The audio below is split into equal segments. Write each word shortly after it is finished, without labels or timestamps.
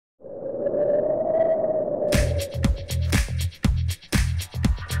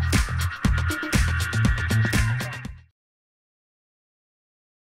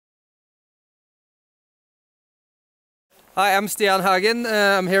Hi, I'm Stian Hagen.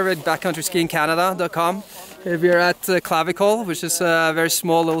 I'm here with Backcountry We're at Clavicle, which is a very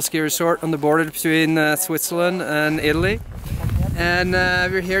small little ski resort on the border between Switzerland and Italy. And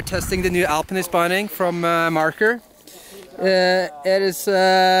we're here testing the new Alpinist binding from Marker. It is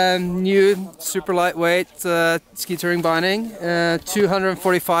a new super lightweight ski touring binding,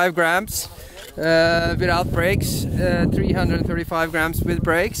 245 grams without brakes, 335 grams with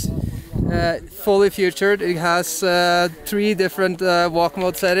brakes. Fully featured. It has 3 different walk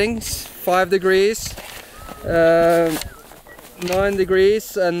mode settings: 5 degrees, 9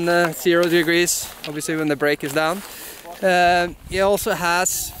 degrees and 0 degrees, obviously when the brake is down. It also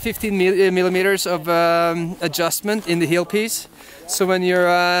has 15 millimeters of adjustment in the heel piece, so when you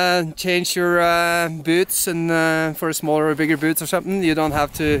change your boots and for smaller or bigger boots or something, you don't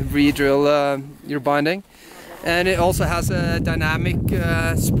have to re-drill your binding. And it also has a dynamic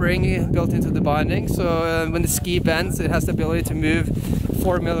spring built into the binding, so when the ski bends, it has the ability to move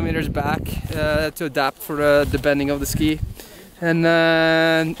 4 millimeters back to adapt for the bending of the ski. And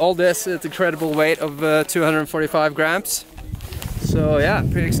all this at the incredible weight of 245 grams. So yeah,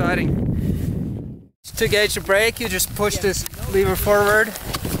 pretty exciting. To gauge the brake, you just push this lever forward,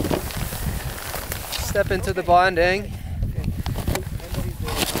 step into the binding,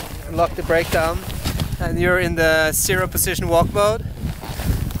 and lock the brake down. And you're in the 0 position walk mode,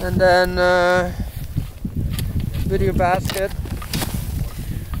 and then with your basket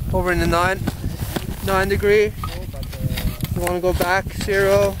over in the 9 degree, you want to go back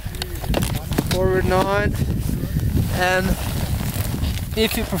 0, forward 9, and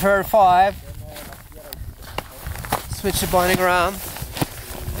if you prefer 5, switch the binding around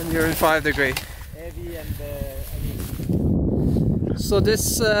and you're in 5 degree. So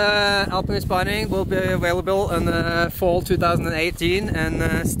this Alpinist binding will be available in fall 2018,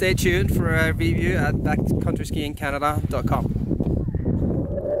 and stay tuned for a review at backcountryskiingcanada.com.